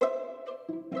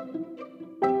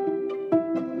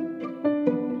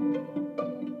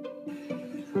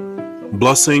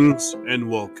Blessings and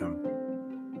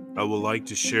welcome. I would like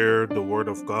to share the Word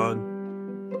of God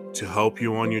to help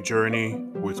you on your journey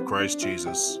with Christ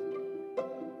Jesus.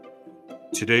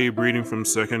 Today, reading from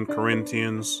 2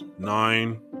 Corinthians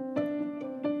 9,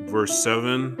 verse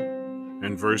 7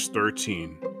 and verse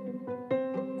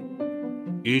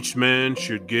 13. Each man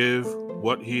should give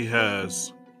what he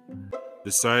has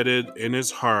decided in his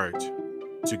heart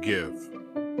to give,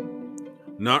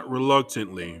 not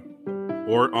reluctantly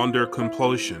or under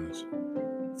compulsion,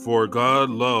 for God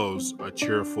loves a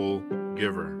cheerful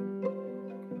giver.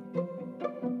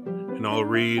 And I'll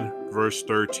read verse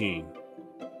 13.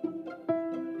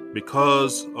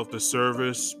 Because of the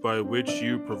service by which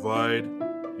you provide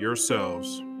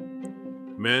yourselves,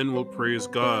 men will praise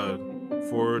God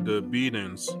for the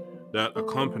obedience that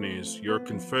accompanies your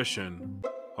confession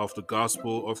of the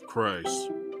gospel of Christ,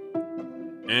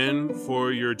 and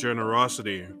for your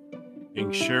generosity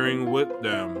in sharing with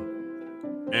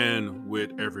them and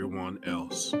with everyone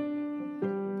else.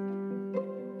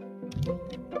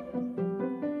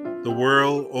 The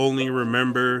world only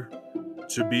remember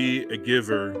to be a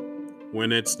giver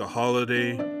when it's the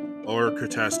holiday or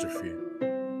catastrophe.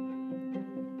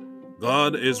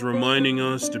 God is reminding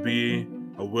us to be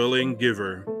a willing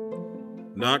giver,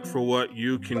 not for what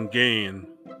you can gain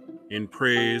in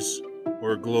praise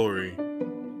or glory,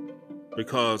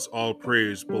 because all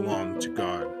praise belongs to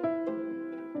God.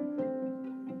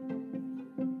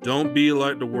 Don't be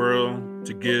like the world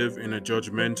to give in a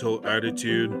judgmental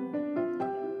attitude,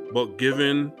 but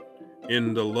given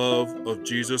in the love of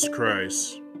Jesus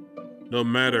Christ, no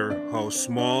matter how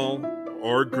small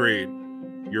or great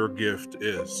your gift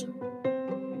is.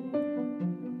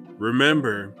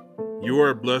 Remember, you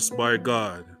are blessed by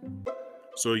God,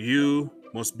 so you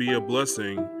must be a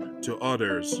blessing to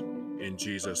others in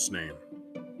Jesus' name.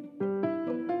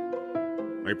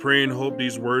 I pray and hope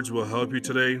these words will help you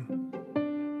today.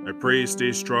 I pray you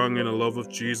stay strong in the love of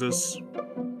Jesus.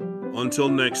 Until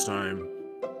next time,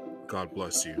 God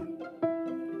bless you.